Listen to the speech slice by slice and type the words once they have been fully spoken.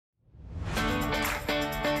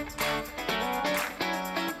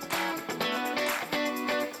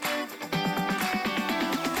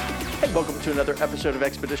Welcome to another episode of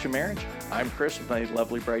Expedition Marriage. I'm Chris with my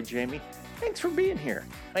lovely bride, Jamie. Thanks for being here.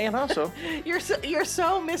 And also... You're so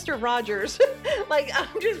Mr. Rogers. Like,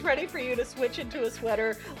 I'm just ready for you to switch into a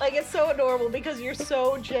sweater. Like, it's so adorable because you're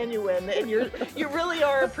so genuine and you really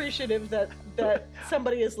are appreciative that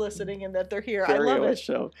somebody is listening and that they're here. I love it.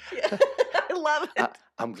 So. Yeah. I love it.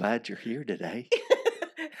 I'm glad you're here today.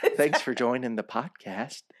 Thanks for joining the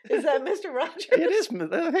podcast. Is that Mr. Rogers? It is.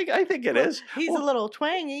 I think it is. He's a little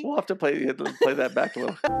twangy. We'll have to play that back a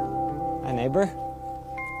little. Hi, neighbor.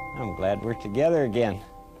 I'm glad we're together again.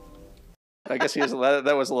 I guess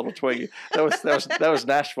that was a little twangy. That was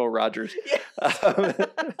Nashville Rogers. Yes.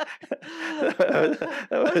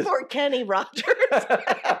 That was Poor Kenny Rogers.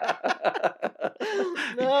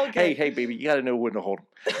 Okay. Hey, baby, you got to know when to hold them.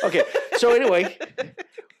 Okay, so anyway,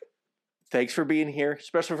 thanks for being here,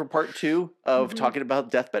 especially for part 2 of talking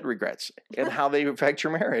about deathbed regrets and how they affect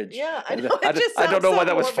your marriage. Yeah, I know. I don't know why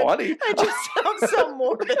that was funny. It just sounds so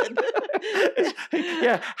morbid.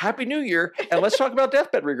 Yeah, Happy New Year, and let's talk about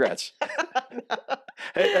deathbed regrets.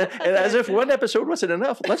 And as if one episode wasn't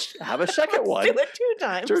enough, let's have a second one. Do it 2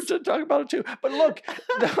 times. To talk about it too. But look,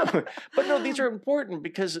 these are important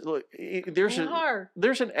because look, there's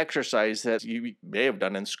an exercise that you may have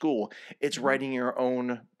done in school. It's writing your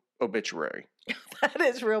own obituary. That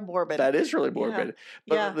is real morbid. That is really morbid.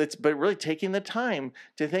 Yeah. But really taking the time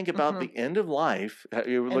to think about the end of life.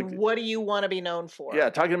 And what do you want to be known for? Yeah,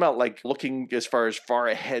 talking about like looking as far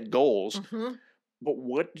ahead goals. Mm-hmm. But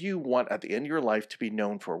what do you want at the end of your life to be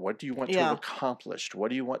known for? What do you want to have accomplished?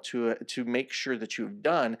 What do you want to make sure that you've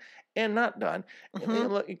done and not done?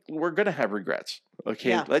 Mm-hmm. We're going to have regrets.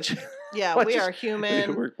 Okay, yeah. We are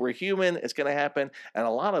human. We're human. It's going to happen, and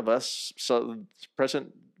a lot of us, so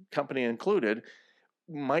present company included,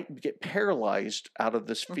 might get paralyzed out of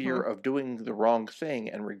this fear of doing the wrong thing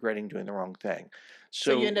and regretting doing the wrong thing.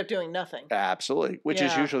 So you end up doing nothing. Absolutely, which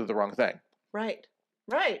is usually the wrong thing. Right.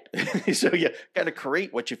 So you got to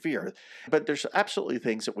create what you fear. But there's absolutely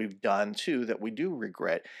things that we've done too that we do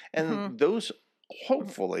regret. And those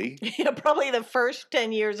hopefully... Yeah, probably the first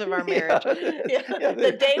 10 years of our marriage.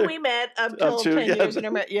 The day we met up till 10 years in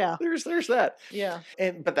our marriage. Yeah. There's that. Yeah.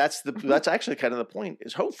 But that's actually kind of the point,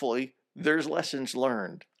 is hopefully there's lessons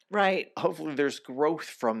learned. Right. Hopefully there's growth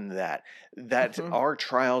from that our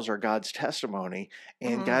trials are God's testimony,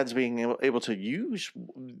 and God's being able to use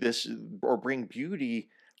this or bring beauty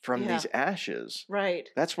from these ashes. Right.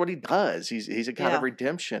 That's what he does. He's a God of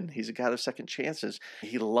redemption. He's a God of second chances.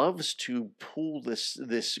 He loves to pull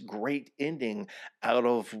this great ending out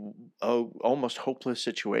of a almost hopeless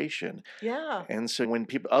situation. Yeah. And so when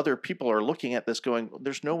other people are looking at this going,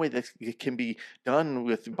 there's no way that it can be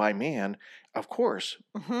done by man, of course,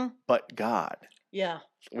 but God. Yeah.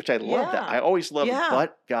 Which I love that. I always love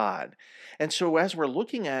but God. And so as we're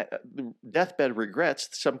looking at deathbed regrets,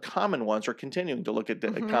 some common ones, or continuing to look at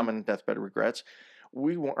common deathbed regrets,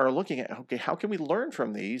 we are looking at, okay, how can we learn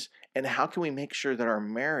from these, and how can we make sure that our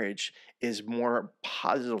marriage is more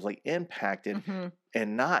positively impacted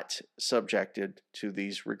and not subjected to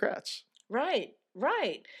these regrets? Right.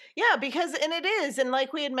 Yeah, because, and it is, and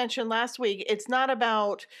like we had mentioned last week, it's not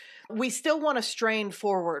about, we still want to strain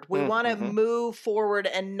forward. We want to move forward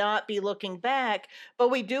and not be looking back, but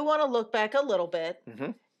we do want to look back a little bit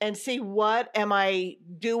and see, what am I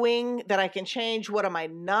doing that I can change? What am I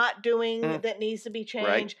not doing that needs to be changed?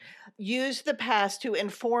 Right. Use the past to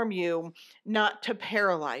inform you, not to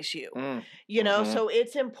paralyze you. You know, so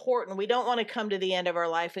it's important. We don't want to come to the end of our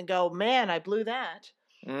life and go, man, I blew that.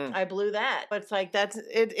 I blew that. But it's like,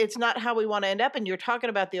 it's not how we want to end up. And you're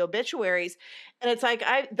talking about the obituaries. And it's like,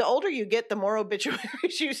 the older you get, the more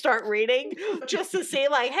obituaries you start reading, just to see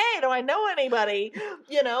like, hey, do I know anybody?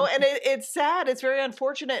 You know, and it's sad. It's very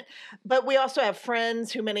unfortunate. But we also have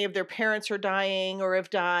friends who many of their parents are dying or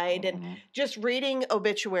have died. And just reading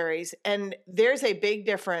obituaries. And there's a big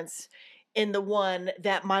difference in the one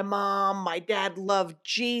that my dad loved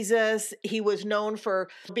Jesus. He was known for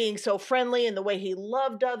being so friendly in the way he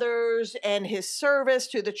loved others and his service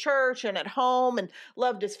to the church and at home, and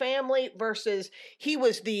loved his family, versus he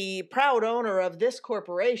was the proud owner of this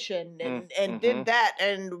corporation and did that,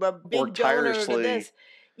 and a big donor to this.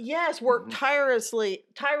 Yes, worked tirelessly.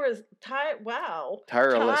 Tirelessly. There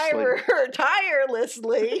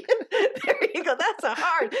you go. That's a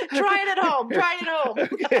hard. Try it at home. I know.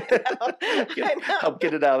 Help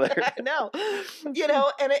get it out of there. I know. You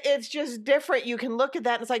know, and it's just different. You can look at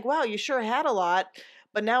that and it's like, wow, you sure had a lot,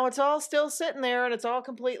 but now it's all still sitting there and it's all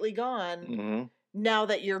completely gone now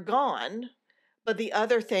that you're gone. But the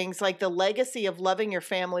other things, like the legacy of loving your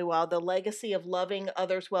family well, the legacy of loving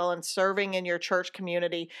others well and serving in your church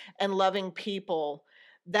community and loving people,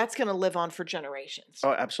 that's going to live on for generations.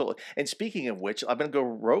 Oh, absolutely. And speaking of which, I'm going to go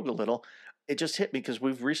rogue a little. It just hit me because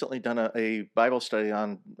we've recently done a Bible study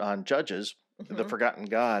on Judges, the forgotten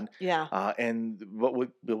God. Yeah. And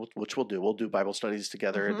which we'll do Bible studies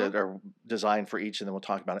together that are designed for each, and then we'll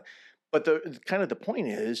talk about it. But the point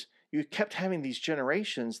is, you kept having these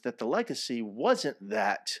generations that the legacy wasn't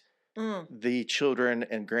that the children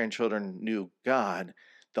and grandchildren knew God.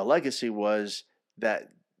 The legacy was that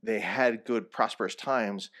they had good, prosperous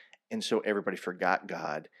times, and so everybody forgot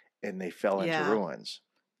God and they fell into ruins.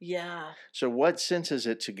 Yeah. So what sense is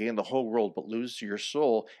it to gain the whole world but lose your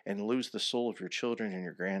soul and lose the soul of your children and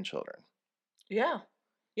your grandchildren? Yeah.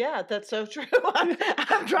 Yeah, that's so true. I'm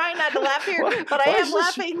trying not to laugh here, but I am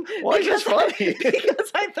laughing. Why is this funny?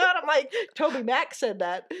 Because I thought, I'm like, Toby Mac said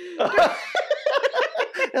that.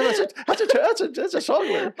 That's a song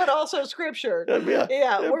lyric. But also scripture.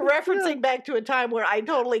 We're referencing back to a time where I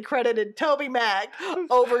totally credited Toby Mac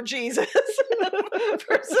over Jesus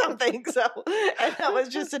for something. So, and that was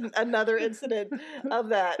just another incident of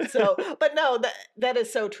that. So, but no, that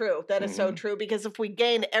is so true. That is so true, because if we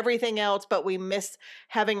gain everything else, but we miss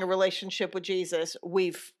having a relationship with Jesus,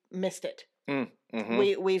 we've missed it.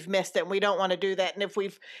 We've missed it, and we don't want to do that. And if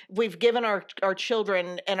we've given our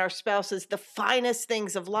children and our spouses the finest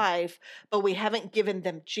things of life, but we haven't given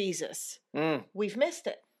them Jesus, we've missed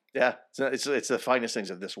it. Yeah, it's the finest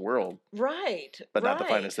things of this world, right? But not the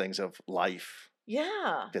finest things of life.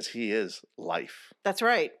 Yeah, because He is life. That's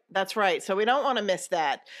right. That's right. So we don't want to miss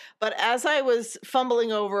that. But as I was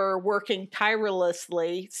fumbling over, working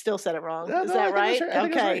tirelessly, still said it wrong. Is that right?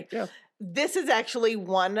 Okay. Right. Yeah. This is actually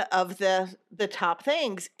one of the top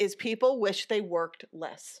things is people wish they worked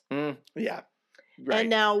less. Yeah. Right. And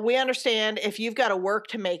now we understand if you've got to work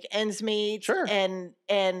to make ends meet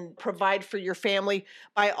and provide for your family,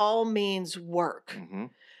 by all means work.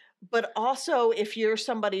 But also if you're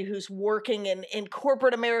somebody who's working in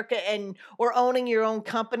corporate America or owning your own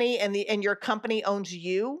company and your company owns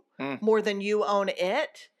you more than you own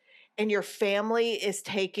it, and your family is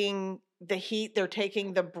taking the heat, they're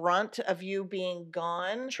taking the brunt of you being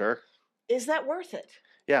gone. Sure. Is that worth it?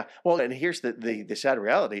 Yeah. Well, and here's the sad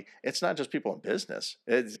reality. It's not just people in business.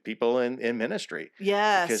 It's people in ministry.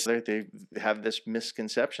 Yes. Because they have this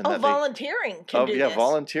misconception that volunteering can do this.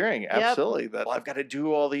 Volunteering. Absolutely. That I've got to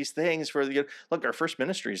do all these things for look, our first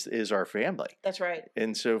ministry is our family. That's right.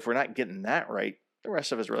 And so if we're not getting that right, the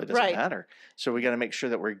rest of us really doesn't matter. So we got to make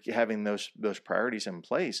sure that we're having those priorities in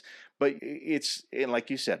place. But and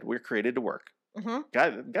like you said, we're created to work.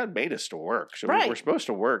 God made us to work, so we're supposed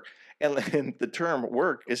to work. And the term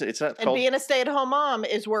work it's not. And being a stay-at-home mom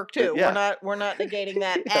is work too. We're not negating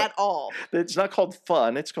that at all. It's not called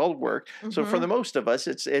fun; it's called work. So for the most of us,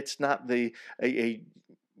 it's not a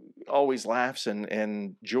always laughs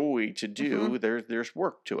and joy to do. There's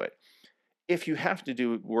work to it. If you have to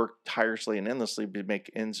do work tirelessly and endlessly to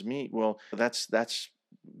make ends meet, well, that's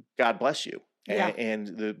God bless you. Yeah.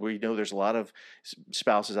 And we know there's a lot of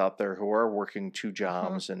spouses out there who are working 2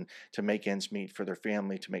 jobs and to make ends meet for their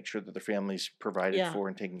family, to make sure that their family's provided for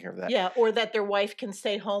and taken care of that. Yeah, or that their wife can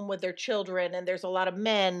stay home with their children. And there's a lot of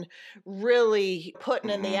men really putting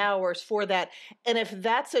in the hours for that. And if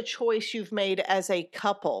that's a choice you've made as a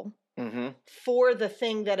couple, for the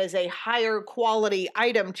thing that is a higher quality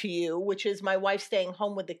item to you, which is my wife staying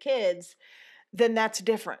home with the kids, then that's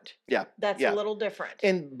different. Yeah. That's a little different.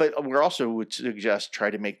 But we also would suggest try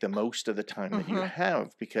to make the most of the time that you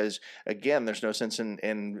have, because again, there's no sense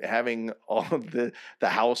in having all of the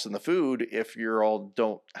house and the food if you all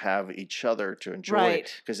don't have each other to enjoy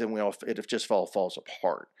it, because then it just falls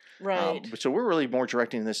apart. Right. So we're really more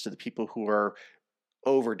directing this to the people who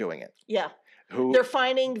overdoing it. Yeah. They're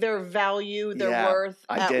finding their value, their worth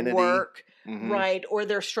identity. At work, right? Or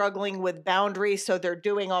they're struggling with boundaries, so they're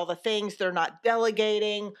doing all the things. They're not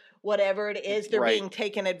delegating, whatever it is. They're being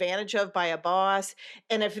taken advantage of by a boss.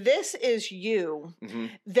 And if this is you,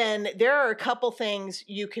 then there are a couple things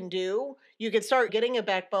you can do. You can start getting a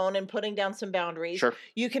backbone and putting down some boundaries. Sure.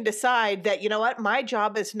 You can decide that, you know what, my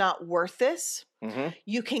job is not worth this.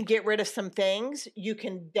 You can get rid of some things. You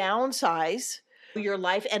can downsize your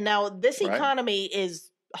life. And now this economy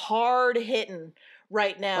is hard hitting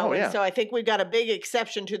right now. And so I think we've got a big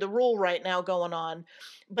exception to the rule right now going on.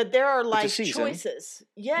 But there are life choices,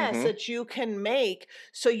 that you can make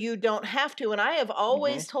so you don't have to. And I have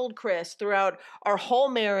always told Chris throughout our whole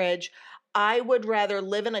marriage, I would rather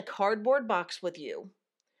live in a cardboard box with you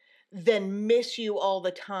than miss you all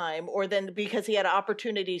the time, or then because he had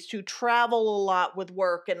opportunities to travel a lot with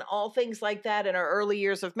work and all things like that in our early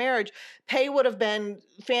years of marriage. Pay would have been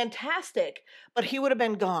fantastic, but he would have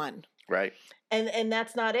been gone. Right. And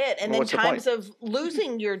that's not it. And then times of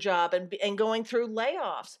losing your job and going through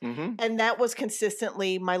layoffs. And that was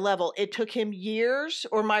consistently my level. It took him years,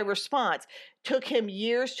 or my response took him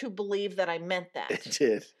years to believe that I meant that. It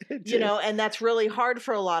did. You know, and that's really hard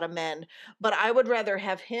for a lot of men. But I would rather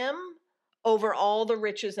have him over all the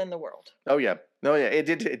riches in the world. Oh, yeah. No, yeah, it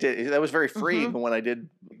did. It did. That was very freeing when I did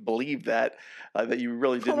believe that, that you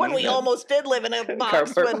really didn't. When we almost did live in a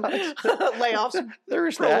box when layoffs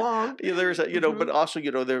there's prolonged. That. Yeah, there's that, but also,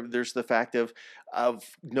 there's the fact of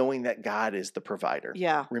knowing that God is the provider.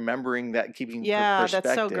 Yeah. Remembering that, keeping perspective.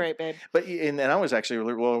 That's so great, babe. But, and I was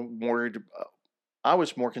actually worried. I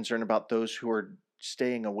was more concerned about those who are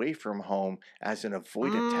staying away from home as an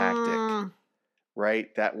avoidant tactic.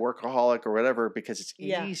 Right? That workaholic or whatever, because it's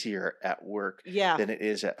easier at work than it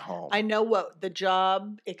is at home. I know what the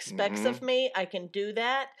job expects of me. I can do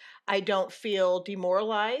that. I don't feel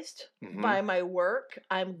demoralized by my work.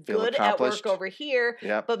 I'm good at work over here,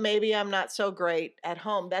 but maybe I'm not so great at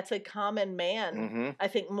home. That's a common man. I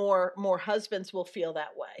think more husbands will feel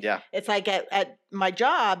that way. Yeah. It's like at my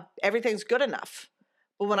job, everything's good enough.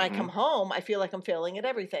 But when I come home, I feel like I'm failing at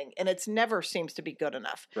everything, and it's never seems to be good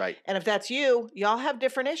enough. Right. And if that's you, y'all have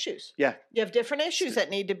different issues. Yeah. You have different issues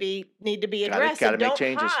that need to be addressed. Gotta and don't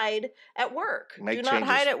changes. hide at work. Make Do not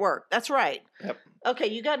hide at work. That's right. Yep. Okay,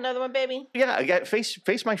 you got another one, baby? Yeah, I got face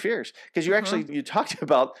my fears, because you actually you talked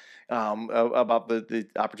about the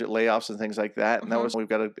opportunity layoffs and things like that, and that was, we've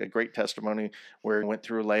got a great testimony where we went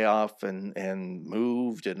through a layoff and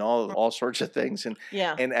moved and all sorts of things, and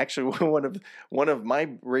actually one of my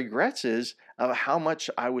regrets is how much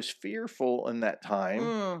I was fearful in that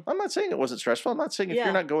time. I'm not saying it wasn't stressful. I'm not saying if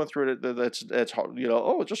you're not going through it, that's hard.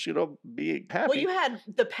 Just be happy. Well, you had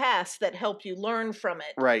the past that helped you learn from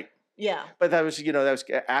it, right? Yeah. But that was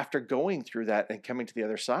after going through that and coming to the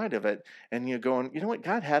other side of it, and you're going, you know what,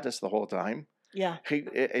 God had us the whole time. Yeah.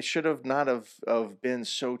 It should have not have been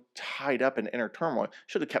so tied up in inner turmoil.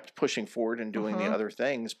 Should have kept pushing forward and doing the other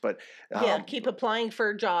things, but keep applying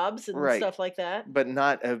for jobs and stuff like that. But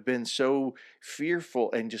not have been so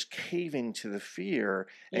fearful and just caving to the fear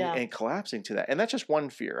and collapsing to that. And that's just one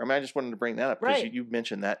fear. I mean, I just wanted to bring that up because you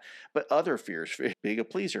mentioned that. But other fears, fear of being a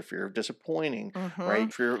pleaser, fear of disappointing, right?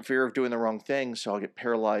 Fear of doing the wrong thing, so I'll get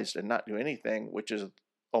paralyzed and not do anything, which is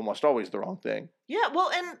almost always the wrong thing. Yeah,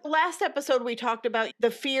 well, and last episode we talked about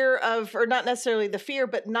the fear of, or not necessarily the fear,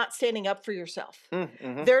 but not standing up for yourself.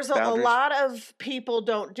 There's a lot of people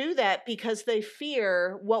don't do that because they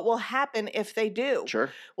fear what will happen if they do. Sure.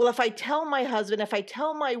 Well, if I tell my husband, if I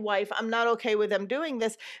tell my wife, I'm not okay with them doing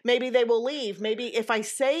this, maybe they will leave. Maybe if I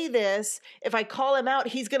say this, if I call him out,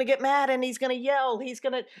 he's going to get mad and he's going to yell. He's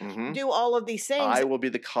going to do all of these things. I will be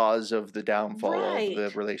the cause of the downfall of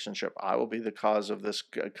the relationship. I will be the cause of this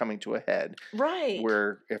coming to a head. Right.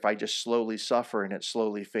 Where if I just slowly suffer and it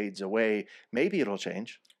slowly fades away, maybe it'll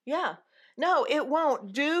change. Yeah. No, it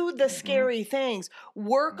won't. Do the scary things.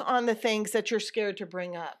 Work on the things that you're scared to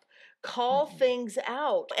bring up. Call things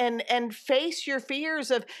out and face your fears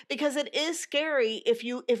of, because it is scary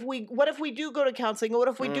what if we do go to counseling? What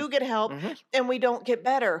if we do get help and we don't get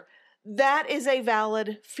better? That is a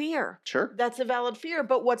valid fear. Sure. That's a valid fear.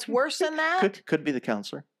 But what's worse than that? Could be the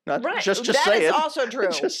counselor. Not, right. Just that say is it. Also true.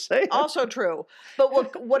 Just say it. Also true.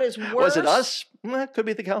 But what is worse? Was it us? Could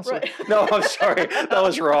be the counselor. Right. No, I'm sorry. That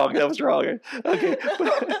was wrong. Okay.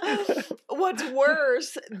 What's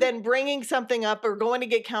worse than bringing something up or going to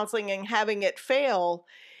get counseling and having it fail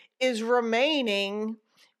is remaining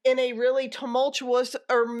in a really tumultuous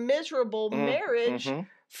or miserable marriage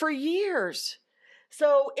for years.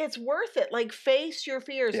 So it's worth it. Like, face your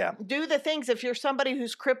fears. Yeah. Do the things. If you're somebody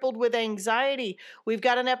who's crippled with anxiety, we've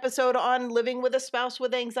got an episode on living with a spouse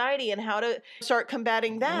with anxiety and how to start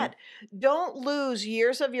combating that. Don't lose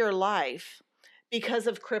years of your life because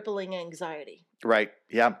of crippling anxiety. Right.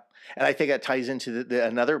 Yeah. And I think that ties into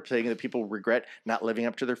another thing that people regret, not living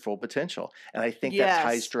up to their full potential. And I think that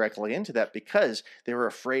ties directly into that because they were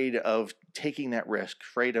afraid of taking that risk,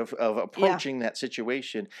 afraid of approaching that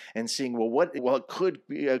situation and seeing, it could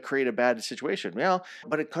create a bad situation. Well,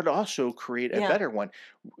 but it could also create a better one.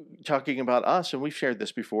 Talking about us, and we've shared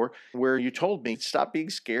this before, where you told me, stop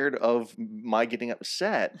being scared of my getting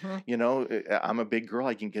upset. I'm a big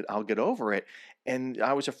girl. I'll get over it. And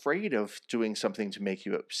I was afraid of doing something to make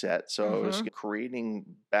you upset. So I was creating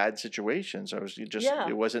bad situations. I was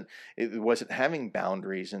it wasn't having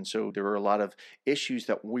boundaries. And so there were a lot of issues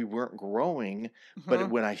that we weren't growing. But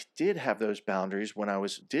when I did have those boundaries, when I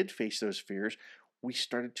did face those fears, we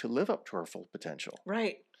started to live up to our full potential.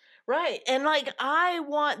 Right. Right. And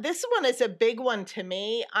this one is a big one to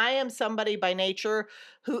me. I am somebody by nature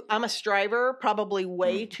I'm a striver, probably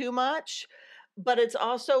way too much. but it's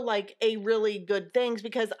also like a really good thing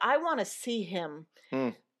because I want to see him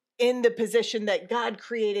in the position that God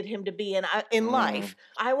created him to be in life.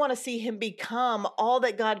 I want to see him become all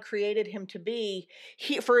that God created him to be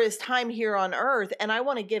for his time here on earth, and I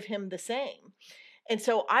want to give him the same. And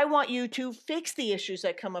so I want you to fix the issues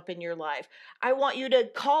that come up in your life. I want you to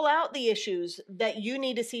call out the issues that you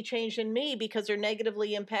need to see changed in me because they're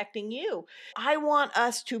negatively impacting you. I want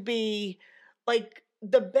us to be like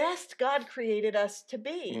the best God created us to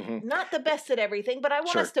be. Not the best at everything, but I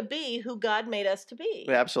want us to be who God made us to be.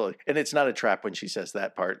 Yeah, absolutely. And it's not a trap when she says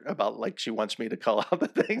that part about like she wants me to call out the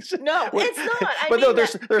things. No, it's not. But no,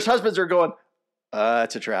 there's husbands who are going,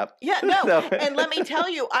 it's a trap. Yeah, no. And let me tell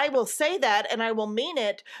you, I will say that and I will mean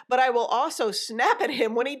it, but I will also snap at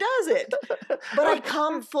him when he does it. But I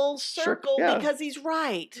come full circle because he's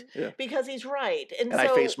right. Yeah. Because he's right. And so, I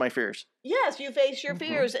face my fears. Yes, you face your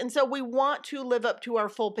fears. And so we want to live up to our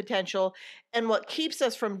full potential. And what keeps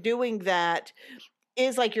us from doing that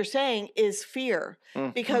is, like you're saying, is fear.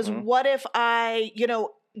 Because what if I,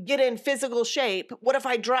 get in physical shape? What if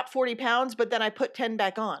I drop 40 pounds, but then I put 10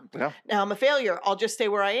 back on? Yeah. Now I'm a failure. I'll just stay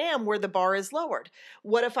where I am, where the bar is lowered.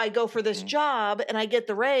 What if I go for this job and I get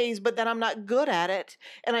the raise, but then I'm not good at it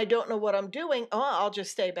and I don't know what I'm doing? Oh, I'll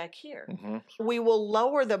just stay back here. We will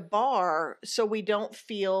lower the bar so we don't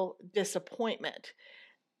feel disappointment.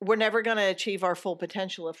 We're never going to achieve our full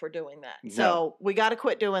potential if we're doing that. No. So we got to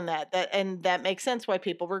quit doing that. And that makes sense why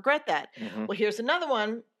people regret that. Well, here's another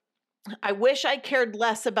one. I wish I cared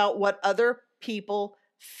less about what other people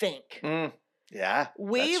think. Yeah.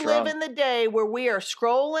 We live in the day where we are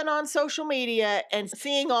scrolling on social media and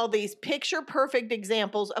seeing all these picture perfect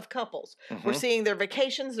examples of couples. We're seeing their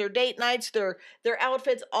vacations, their date nights, their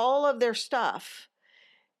outfits, all of their stuff.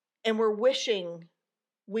 And we're wishing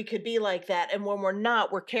we could be like that. And when we're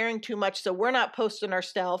not, we're caring too much. So we're not posting our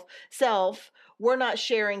self. We're not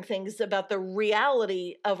sharing things about the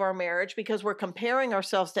reality of our marriage because we're comparing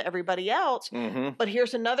ourselves to everybody else. But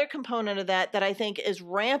here's another component of that I think is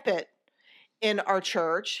rampant in our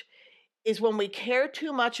church is when we care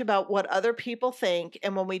too much about what other people think.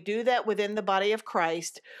 And when we do that within the body of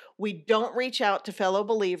Christ, we don't reach out to fellow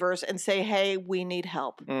believers and say, hey, we need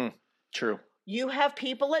help. True. You have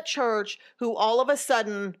people at church who all of a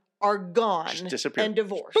sudden are gone and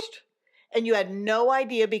divorced. And you had no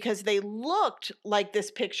idea because they looked like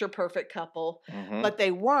this picture perfect couple, but they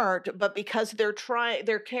weren't. But because they're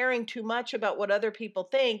caring too much about what other people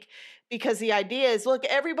think, because the idea is, look,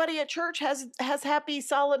 everybody at church has happy,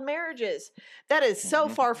 solid marriages. That is so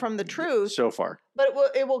far from the truth. So far. But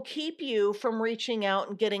it will keep you from reaching out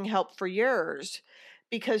and getting help for yours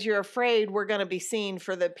because you're afraid we're going to be seen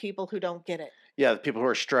for the people who don't get it. Yeah, the people who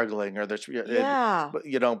are struggling, or there's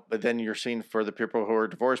but then you're seen for the people who are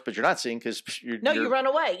divorced, but you're not seen because you run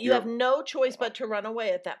away. You have no choice but to run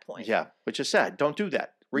away at that point. Yeah, which is sad. Don't do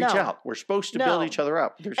that. Reach out. We're supposed to build each other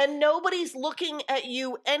up. And nobody's looking at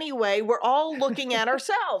you anyway. We're all looking at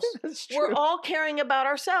ourselves. That's true. We're all caring about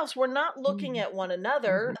ourselves. We're not looking at one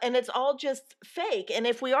another, and it's all just fake. And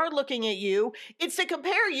if we are looking at you, it's to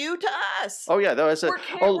compare you to us. Oh yeah,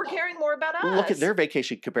 we're caring more about us. Look at their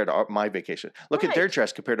vacation compared to my vacation. Look at their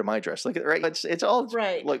dress compared to my dress. Look at It's all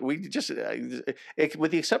right. Like we just,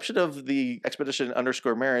 with the exception of the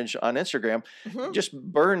expedition_marriage on Instagram, just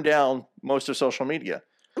burn down most of social media.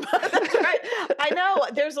 That's right. I know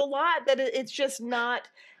there's a lot that it's just not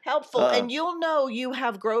helpful. And you'll know you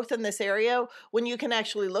have growth in this area when you can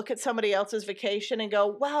actually look at somebody else's vacation and go,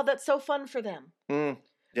 wow, that's so fun for them.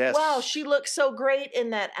 Yes. Wow, she looks so great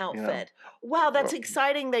in that outfit. Wow, that's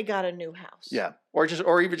exciting. They got a new house. Yeah.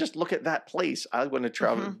 Or even just look at that place. I want to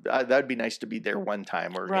travel. That'd be nice to be there one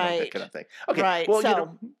time or that kind of thing. Okay. Right. Well,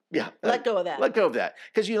 so, let go of that. Let go of that.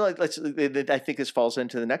 Because, I think this falls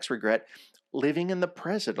into the next regret. Living in the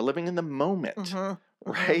present, or living in the moment,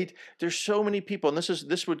 right? There's so many people, and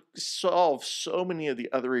this would solve so many of the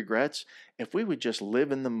other regrets if we would just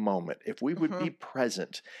live in the moment, if we would be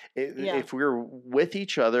present, if we were with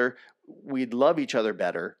each other, we'd love each other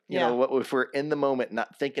better. You know, if we're in the moment,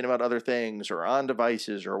 not thinking about other things or on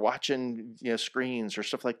devices or watching, screens or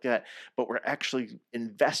stuff like that, but we're actually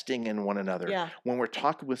investing in one another. Yeah. When we're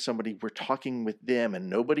talking with somebody, we're talking with them and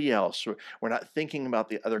nobody else. We're not thinking about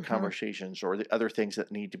the other conversations or the other things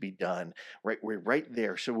that need to be done. Right? We're right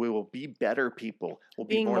there. So we will be better people. We'll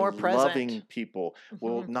be more loving people.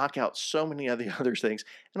 We'll knock out so many of the other things.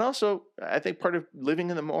 And also, I think part of living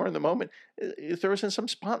in the moment, it throws in some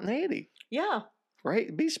spontaneity. Yeah.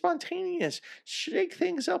 Right? Be spontaneous. Shake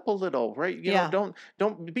things up a little, right? You know,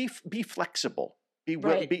 don't be flexible. Be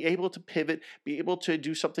able to pivot, be able to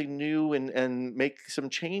do something new and make some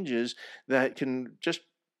changes that can just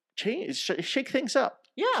shake things up.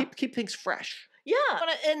 Yeah. Keep things fresh. Yeah.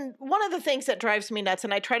 And one of the things that drives me nuts,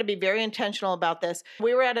 and I try to be very intentional about this,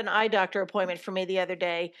 we were at an eye doctor appointment for me the other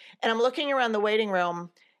day, and I'm looking around the waiting room.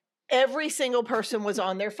 Every single person was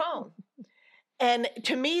on their phone. And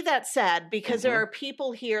to me, that's sad because there are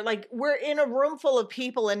people here, like we're in a room full of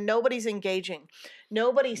people and nobody's engaging.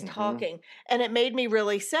 Nobody's talking. And it made me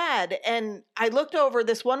really sad. And I looked over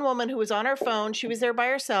this one woman who was on her phone. She was there by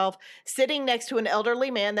herself, sitting next to an elderly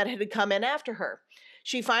man that had come in after her.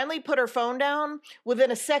 She finally put her phone down. Within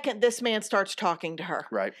a second, this man starts talking to her.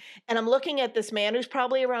 Right. And I'm looking at this man who's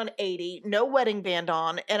probably around 80, no wedding band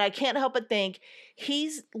on. And I can't help but think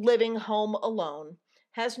he's living home alone,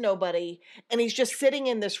 has nobody, and he's just sitting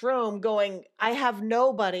in this room going, I have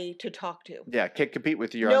nobody to talk to. Yeah, can't compete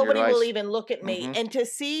with you. Nobody on your will even look at me. And to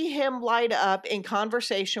see him light up in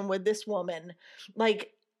conversation with this woman,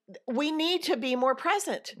 like, we need to be more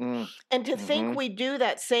present. And to think we do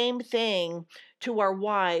that same thing to our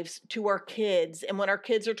wives, to our kids, and when our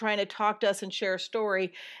kids are trying to talk to us and share a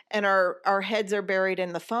story and our heads are buried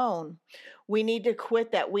in the phone, we need to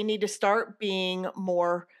quit that. We need to start being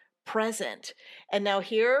more present. And now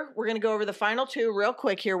here, we're going to go over the final two real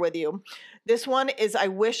quick here with you. This one is, I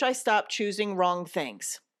wish I stopped choosing wrong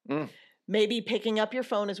things. Maybe picking up your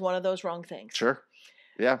phone is one of those wrong things. Sure.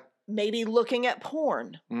 Yeah. Maybe looking at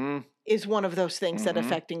porn is one of those things that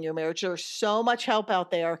affecting your marriage. There's so much help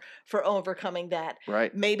out there for overcoming that.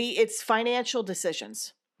 Right. Maybe it's financial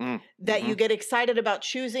decisions. That you get excited about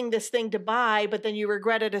choosing this thing to buy, but then you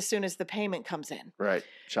regret it as soon as the payment comes in. Right.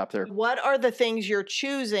 Shop there. What are the things you're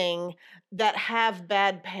choosing that have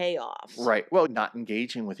bad payoffs? Right. Well, not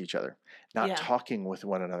engaging with each other, not talking with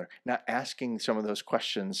one another, not asking some of those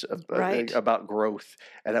questions about growth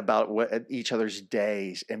and about each other's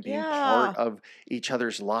days and being part of each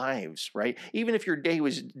other's lives, right? Even if your day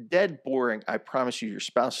was dead boring, I promise you your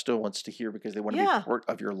spouse still wants to hear because they want to be part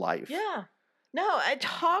of your life. Yeah. No, I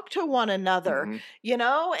talk to one another, you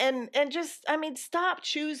know, and just, I mean, stop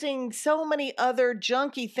choosing so many other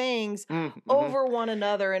junky things over one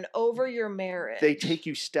another and over your marriage. They take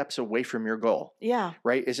you steps away from your goal. Yeah.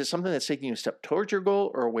 Right? Is it something that's taking you a step towards your goal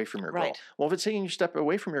or away from your goal? Well, if it's taking you a step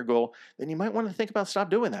away from your goal, then you might want to think about stop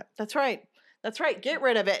doing that. That's right. That's right. Get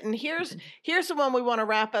rid of it. And here's the one we want to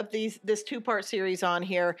wrap up this two-part series on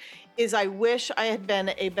here is I wish I had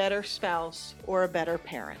been a better spouse or a better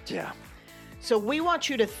parent. Yeah. So we want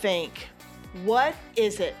you to think, what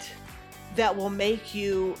is it that will make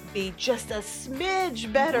you be just a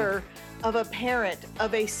smidge better of a parent,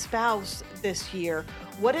 of a spouse this year?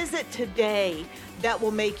 What is it today that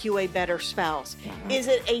will make you a better spouse? Is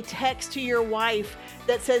it a text to your wife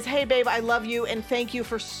that says, hey, babe, I love you and thank you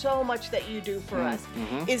for so much that you do for us?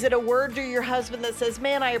 Is it a word to your husband that says,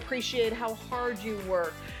 man, I appreciate how hard you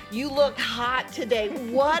work. You look hot today.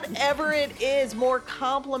 Whatever it is, more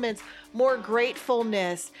compliments, more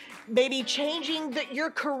gratefulness, maybe changing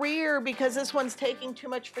your career because this one's taking too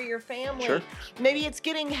much for your family. Sure. Maybe it's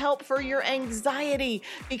getting help for your anxiety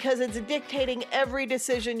because it's dictating every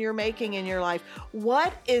decision you're making in your life.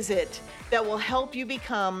 What is it that will help you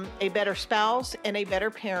become a better spouse and a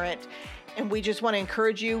better parent? And we just want to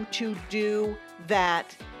encourage you to do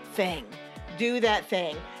that thing. Do that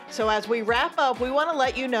thing. So as we wrap up, we want to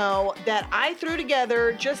let you know that I threw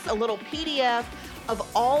together just a little PDF of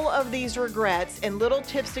all of these regrets and little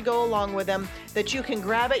tips to go along with them that you can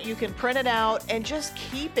grab it, you can print it out, and just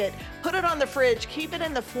keep it. Put it on the fridge. Keep it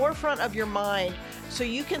in the forefront of your mind so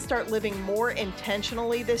you can start living more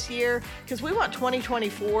intentionally this year, because we want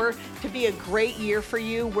 2024 to be a great year for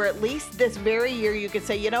you, where at least this very year you could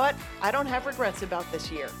say, you know what, I don't have regrets about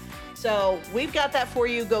this year. So we've got that for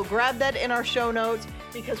you. Go grab that in our show notes,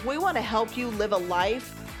 because we want to help you live a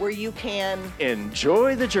life where you can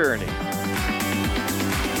enjoy the journey.